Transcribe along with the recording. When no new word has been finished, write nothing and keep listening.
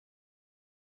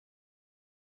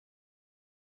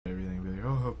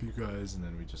help you guys, and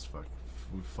then we just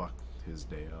fucked his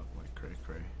day up like cray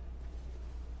cray.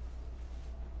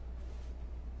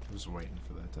 I was waiting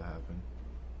for that to happen.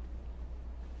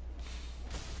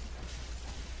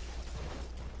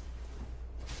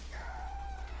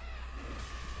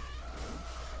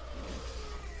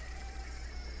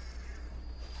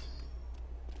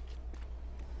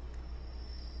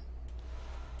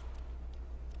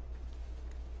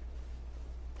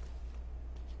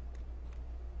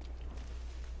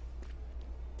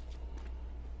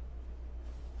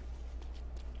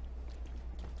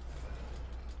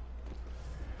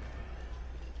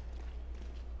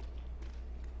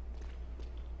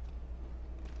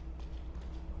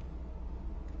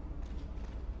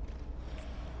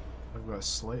 I've got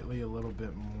slightly a little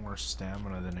bit more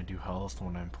stamina than I do health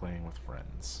when I'm playing with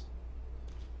friends.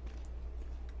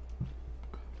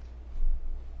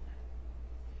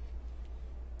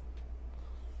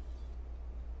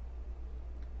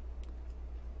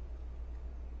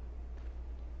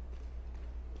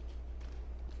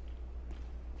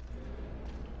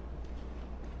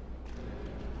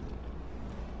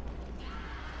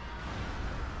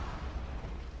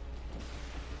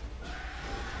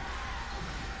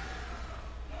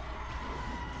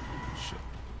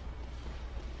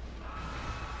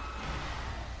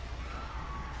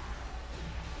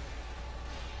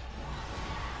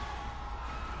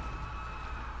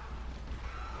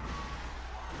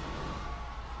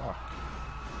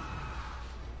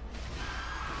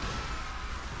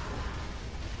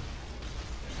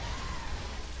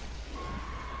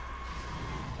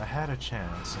 I had a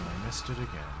chance and I missed it again.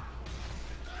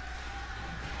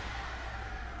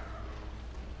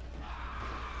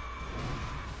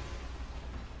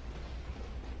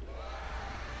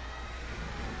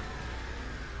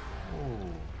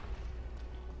 Oh.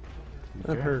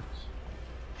 That hurts.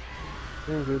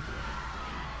 Doing good.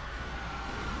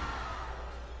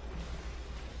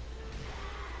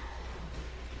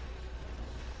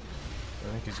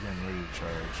 I think he's getting ready to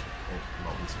charge. Oh, no,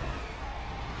 he's not.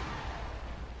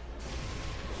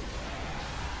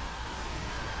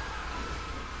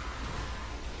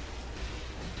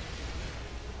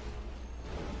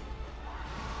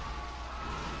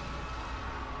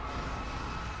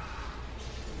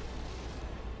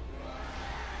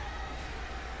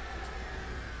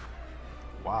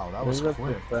 Wow, that was quick. That's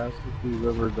the fastest we've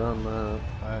ever done that.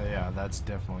 Yeah, that's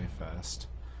definitely fast.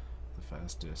 The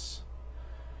fastest.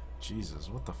 Jesus,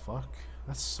 what the fuck?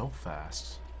 That's so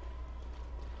fast.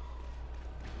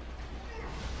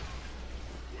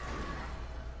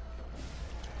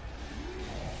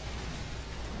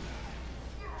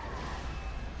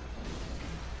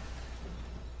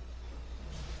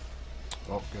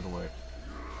 Oh, get away.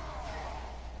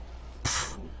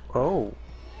 Oh.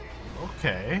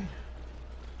 Okay.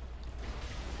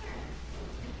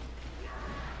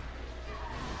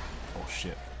 Oh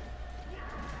shit.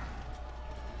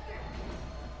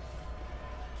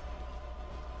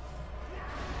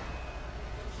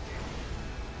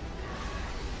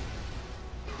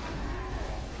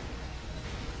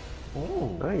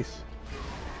 Oh. Nice.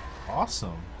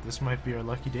 Awesome. This might be our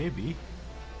lucky day, B.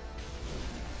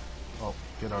 Oh,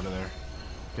 get out of there.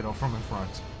 Get out from in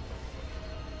front.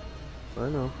 I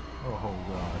know. Oh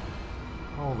god.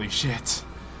 Holy shit.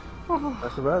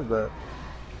 That's a bad bet.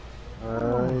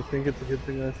 I think it's a good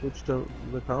thing I switched to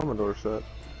the Commodore set.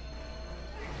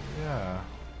 Yeah.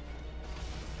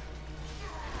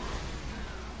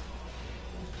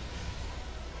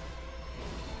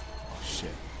 Oh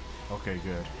shit. Okay,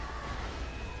 good.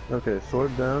 Okay,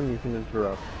 sword down, you can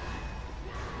interrupt.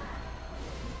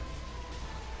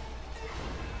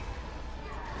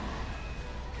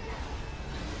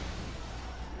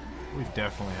 We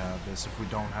definitely have this. If we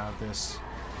don't have this,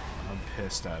 I'm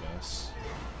pissed at us.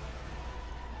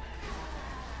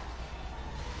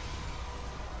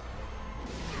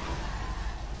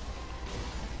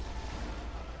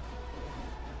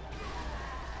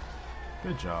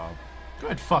 Good job.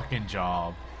 Good fucking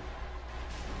job.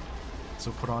 So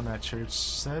put on that church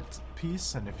set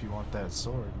piece, and if you want that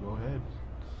sword, go ahead.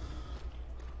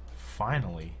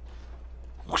 Finally.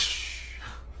 Whoosh.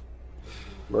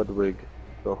 Ludwig,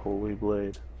 the Holy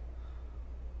Blade.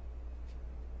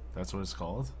 That's what it's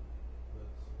called?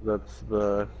 That's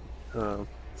the,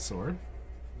 Sword?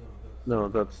 no,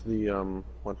 that's the,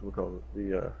 what do we call it?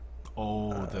 The,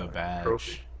 Oh, the badge.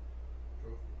 Trophy.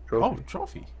 Oh,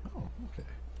 trophy. Oh, okay.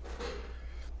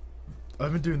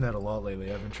 I've been doing that a lot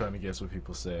lately. I've been trying to guess what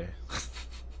people say.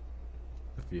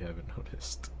 If you haven't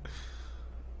noticed.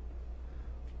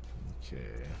 Okay.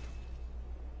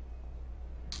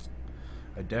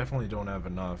 I definitely don't have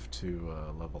enough to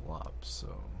level up, so...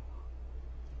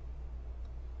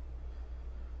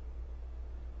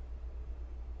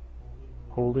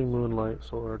 Holy Moonlight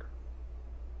Sword.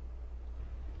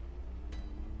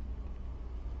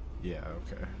 Yeah,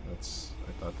 okay.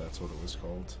 I thought that's what it was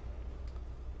called.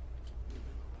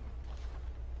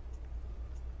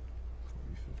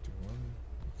 4051.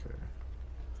 Okay.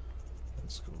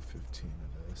 Let's go 15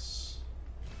 of this.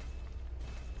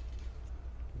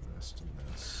 The rest in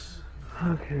this.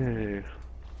 Okay.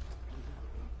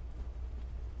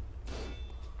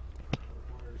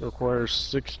 Requires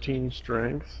 16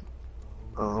 strength.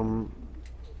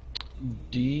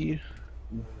 D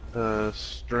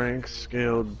strength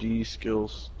scale, D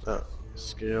skills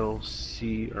scale,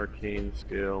 C arcane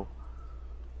scale.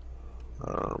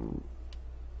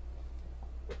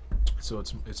 So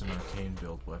it's an arcane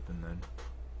build weapon then.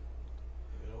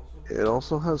 It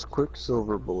also has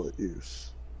quicksilver bullet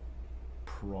use.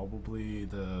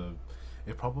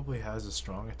 It probably has a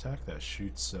strong attack that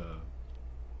shoots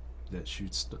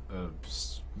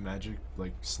magic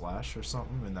like slash or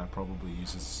something, and that probably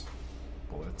uses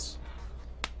bullets.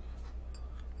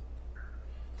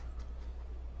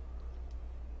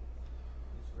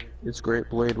 Its great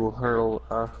blade will hurl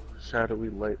a shadowy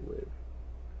light wave.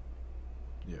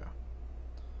 Yeah.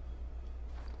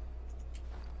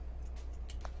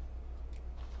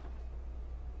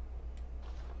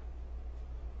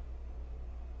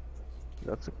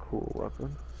 That's a cool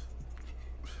weapon.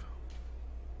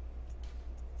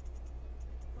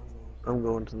 I'm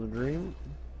going to the dream.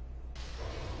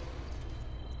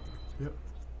 Yep.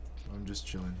 I'm just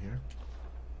chilling here.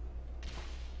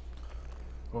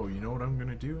 Oh, you know what I'm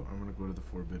gonna do? I'm gonna go to the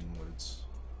Forbidden Woods.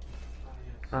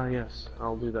 Ah, yes,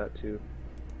 I'll do that too.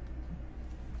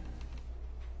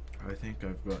 I think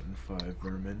I've gotten 5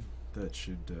 vermin. That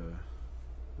should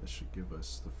give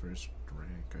us the first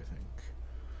rank, I think.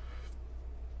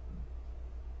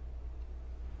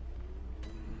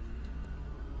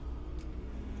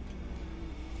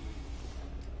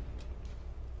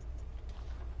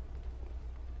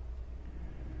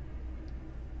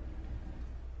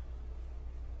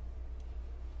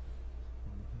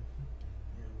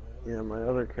 Yeah, my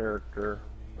other character,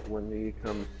 when he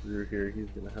comes through here, he's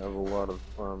gonna have a lot of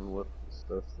fun with the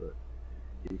stuff that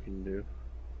he can do.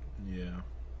 Yeah.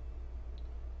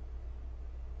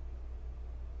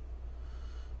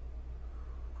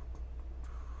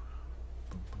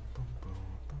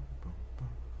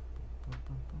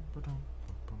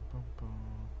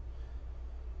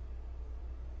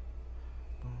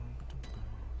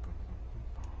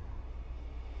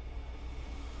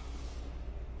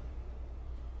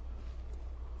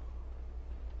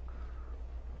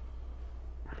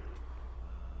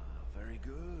 Very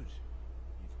good.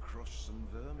 You've crushed some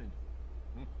vermin.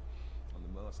 I'm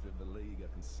the master of the League. I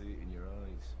can see it in your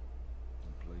eyes.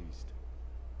 I'm pleased.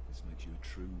 This makes you a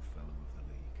true fellow of the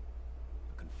League.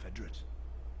 A Confederate.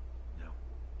 Now,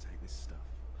 take this stuff.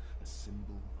 A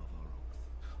symbol of our oath.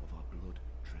 Of our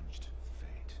blood-drenched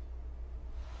fate.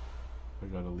 I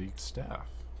got a League staff.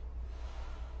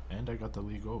 And I got the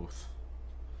League oath.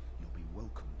 You'll be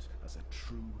welcomed as a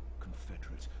true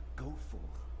Confederate. Go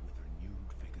forth with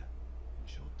renewed vigor. In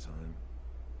short time,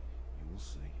 you will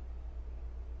see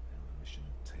how the mission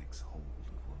takes hold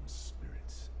of one's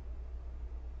spirits.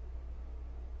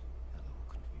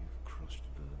 Hello, you've crushed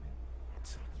vermin,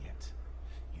 till yet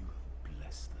you have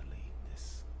blessed the League.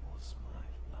 This was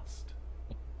my lust.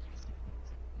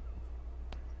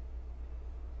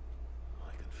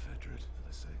 My Confederate for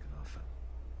the sake of our family.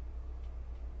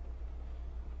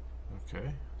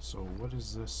 Okay, so what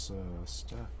is this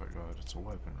staff I got? It's a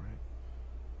weapon, right?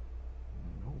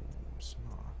 No, it's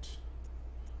not.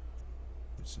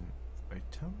 It's an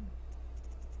item?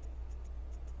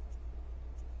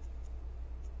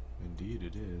 Indeed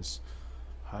it is.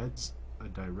 Hides a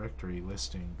directory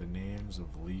listing the names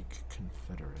of League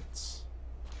Confederates.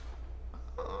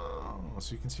 Oh,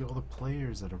 so you can see all the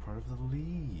players that are part of the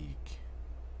League.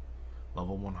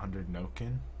 Level 100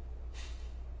 Nokin.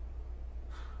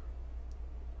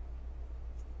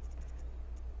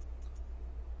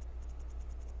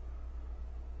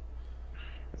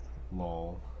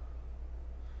 Lol.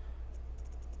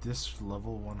 This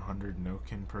level 100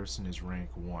 Nokin person is rank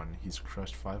 1. He's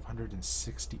crushed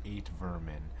 568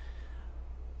 vermin.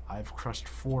 I've crushed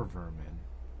 4 vermin.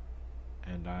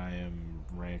 And I am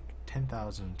rank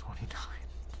 10,029.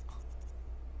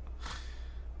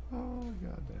 Oh,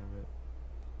 god damn it.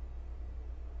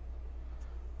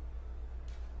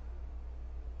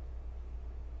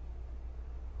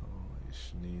 Holy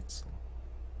schnitzel.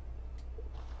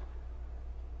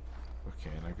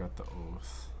 Okay, and I got the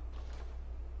oath.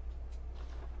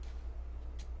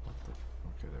 What the?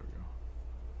 Okay, there we go.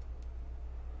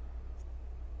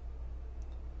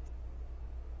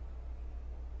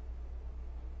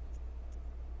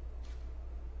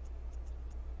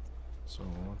 So I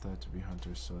want that to be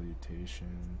Hunter's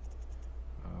Salutation.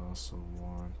 I also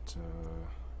want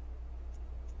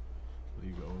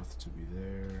League Oath to be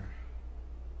there.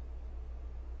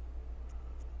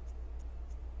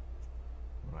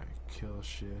 When I kill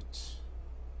shit.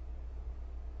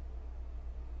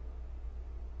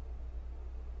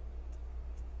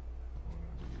 I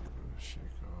want to be able to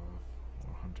shake off.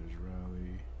 More Hunter's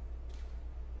Rally.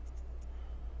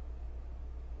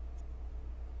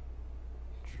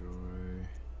 Joy.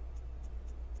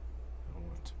 I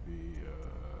want to be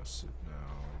sit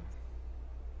down,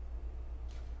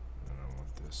 and I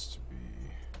want this to be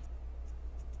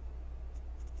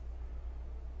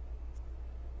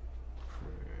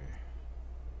pray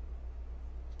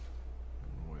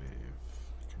and wave.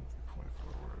 Can be point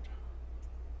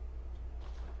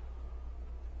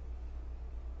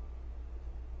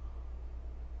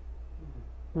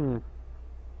forward.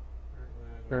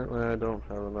 Apparently I don't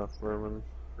have enough vermin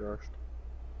crushed.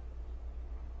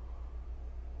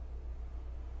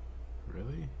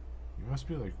 Really? You must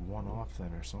be like one off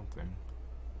then or something.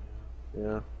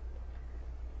 Yeah.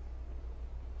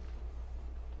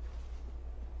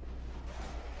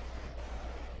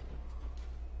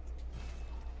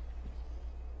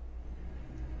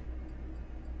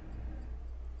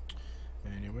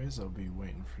 Anyways, I'll be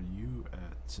waiting for you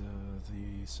at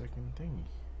the second thingy.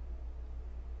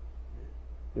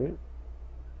 Okay.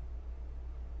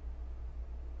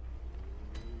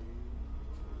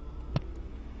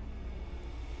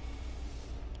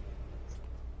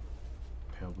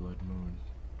 Pale Blood Moon.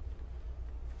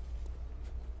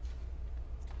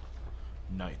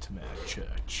 Nightmare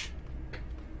Church.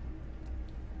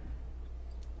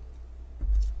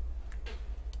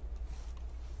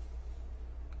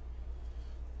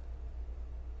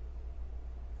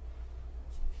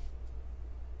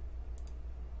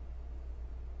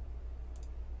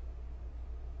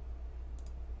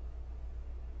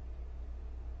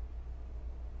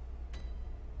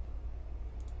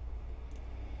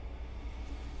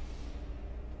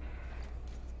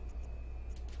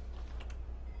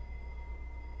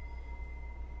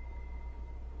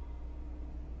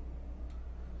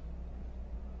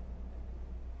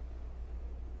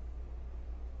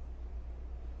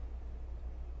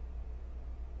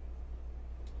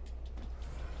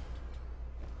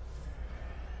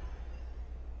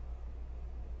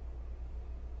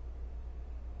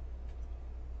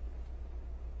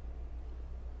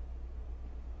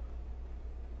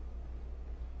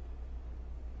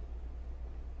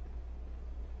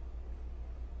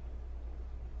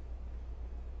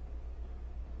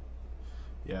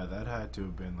 Yeah, that had to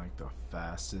have been like the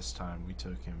fastest time we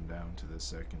took him down to the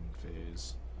second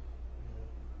phase.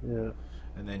 Yeah.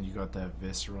 And then you got that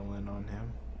visceral in on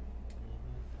him.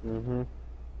 Mm-hmm.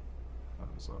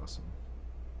 That was awesome.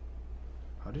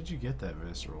 How did you get that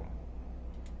visceral?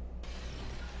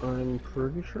 I'm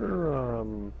pretty sure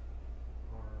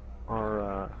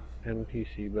our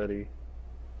NPC buddy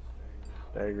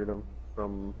staggered him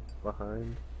from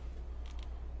behind.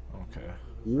 Okay.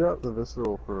 You got the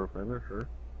visceral for a finisher.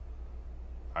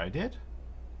 I did?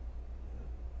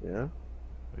 Yeah.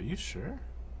 Are you sure?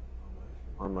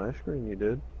 On my screen you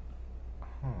did.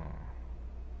 Huh.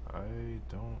 I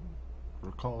don't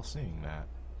recall seeing that.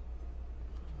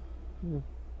 Hmm.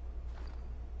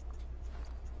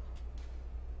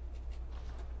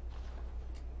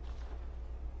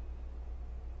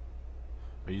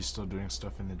 Are you still doing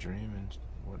stuff in the dream and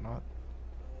whatnot?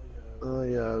 Oh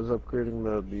yeah, I was upgrading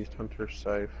the Beast Hunter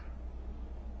Scythe.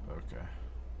 Okay.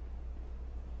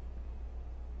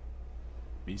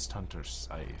 Beast Hunter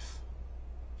Scythe.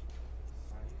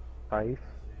 Scythe?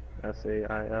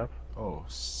 S-A-I-F? Oh,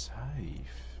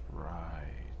 Scythe.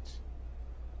 Right.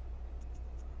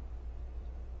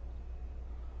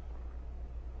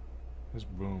 This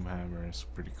boom hammer is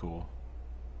pretty cool.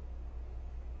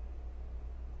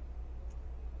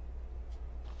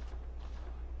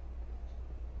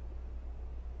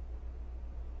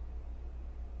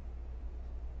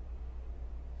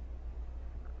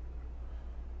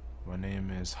 My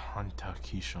name is Hunter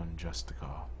Kishon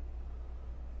Justica,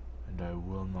 and I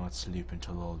will not sleep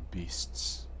until all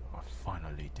beasts are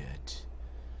finally dead.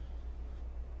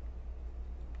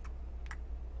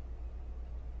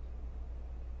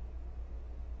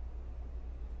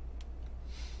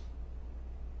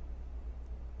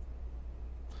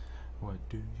 What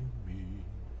do you mean?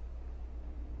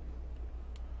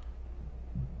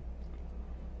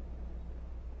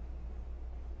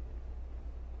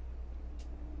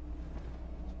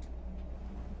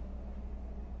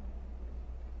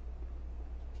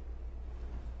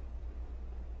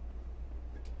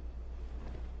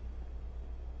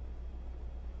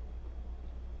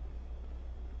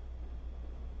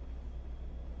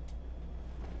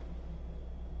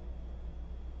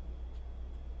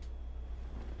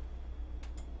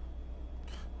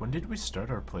 When did we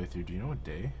start our playthrough? Do you know what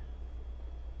day?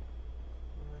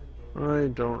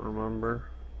 I don't remember.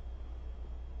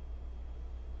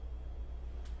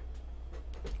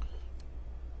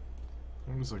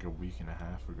 It was like a week and a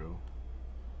half ago.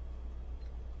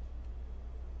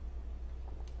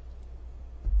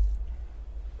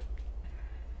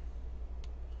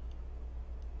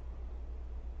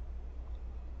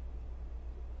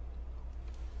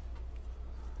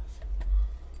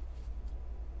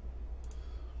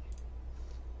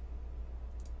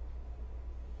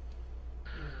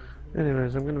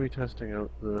 Anyways, I'm going to be testing out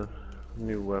the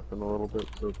new weapon a little bit,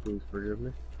 so please forgive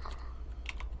me.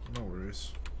 No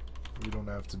worries. We don't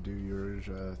have to do your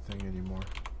thing anymore.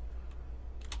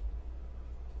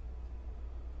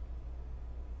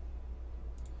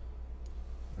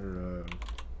 Or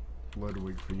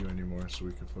Ludwig for you anymore, so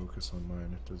we can focus on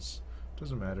mine.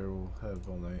 Doesn't matter. We'll have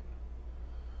all night.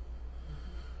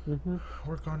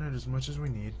 Work on it as much as we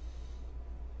need.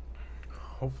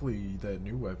 Hopefully that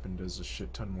new weapon does a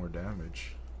shit ton more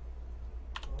damage.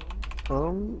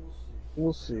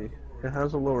 We'll see. It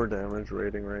has a lower damage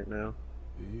rating right now.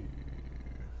 Ew.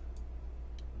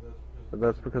 But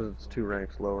that's because it's 2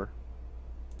 ranks lower.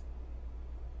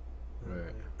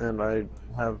 Right. And I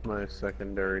have my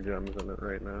secondary gems in it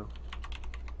right now.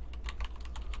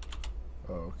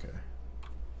 Oh, okay.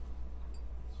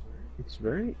 It's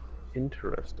very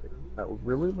interesting. I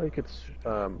really like its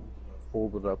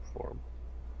folded up form.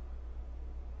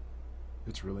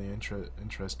 It's really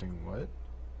interesting. What?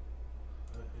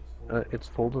 It's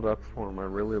folded up form. I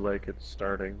really like its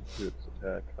starting to its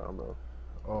attack combo.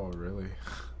 Oh, really?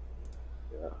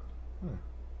 Yeah. Huh.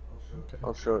 Okay.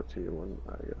 I'll show it to you when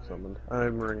I get summoned.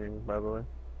 I'm ringing, by the way.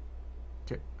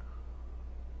 Okay.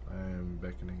 I am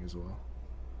beckoning as well.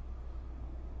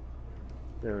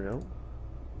 There we go.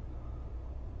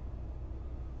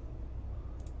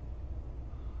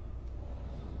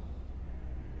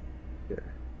 Okay.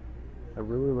 I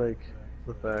really like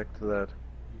the fact that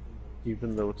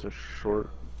even though it's a short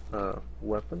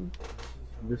weapon,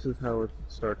 this is how it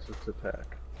starts its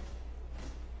attack.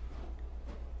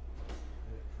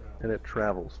 And it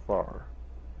travels far.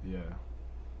 Yeah.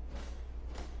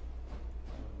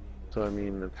 So I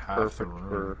mean, it's Half the perfect room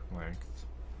for, length.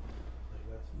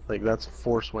 like, that's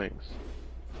 4 swings.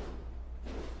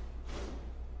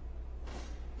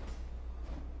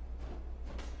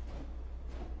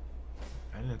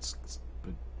 And it's a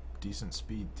decent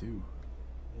speed too.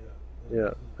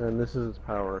 Yeah, and this is its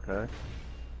power attack.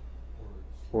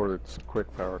 Or its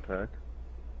quick power attack.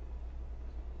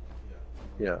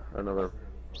 Yeah, another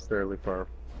fairly far.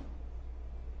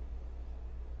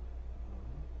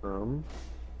 Oh.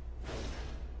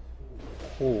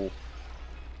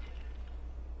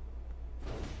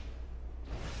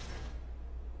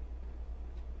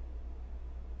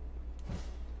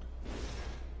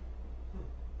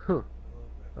 Huh.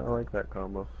 I like that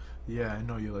combo. Yeah, I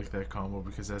know you like that combo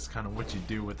because that's kind of what you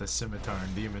do with the scimitar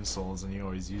and demon souls, and you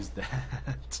always use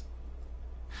that.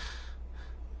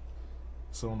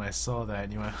 So when I saw that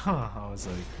and you went, huh, I was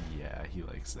like, yeah, he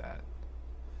likes that.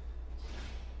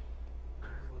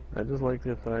 I just like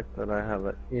the fact that I have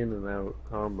an in and out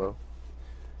combo.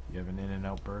 You have an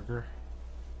In-N-Out burger?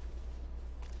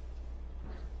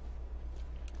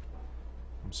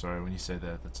 I'm sorry, when you said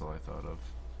that, that's all I thought of.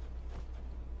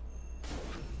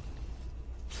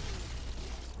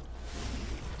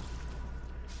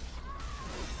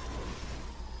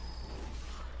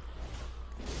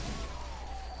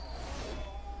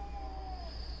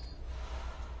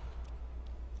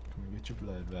 Come and get your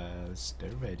blood vials.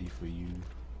 They're ready for you.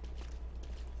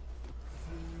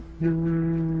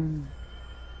 Alright,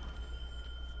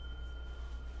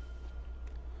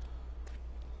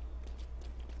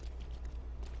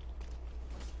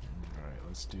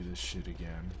 let's do this shit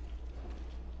again.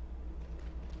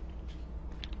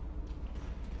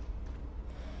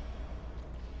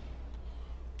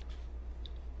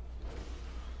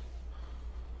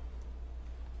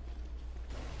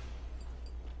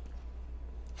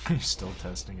 You're still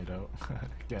testing it out,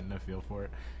 getting a feel for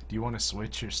it. Do you want to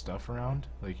switch your stuff around,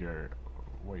 like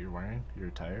what you're wearing, your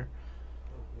attire?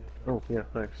 Oh, yeah,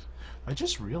 thanks. I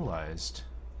just realized.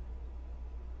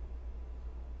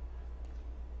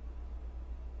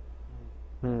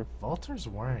 Walter's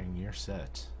wearing your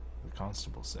set, the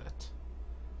constable set.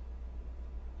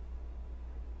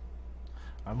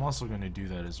 I'm also going to do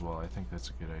that as well. I think that's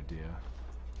a good idea.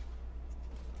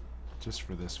 Just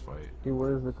for this fight. He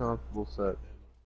wears the constable set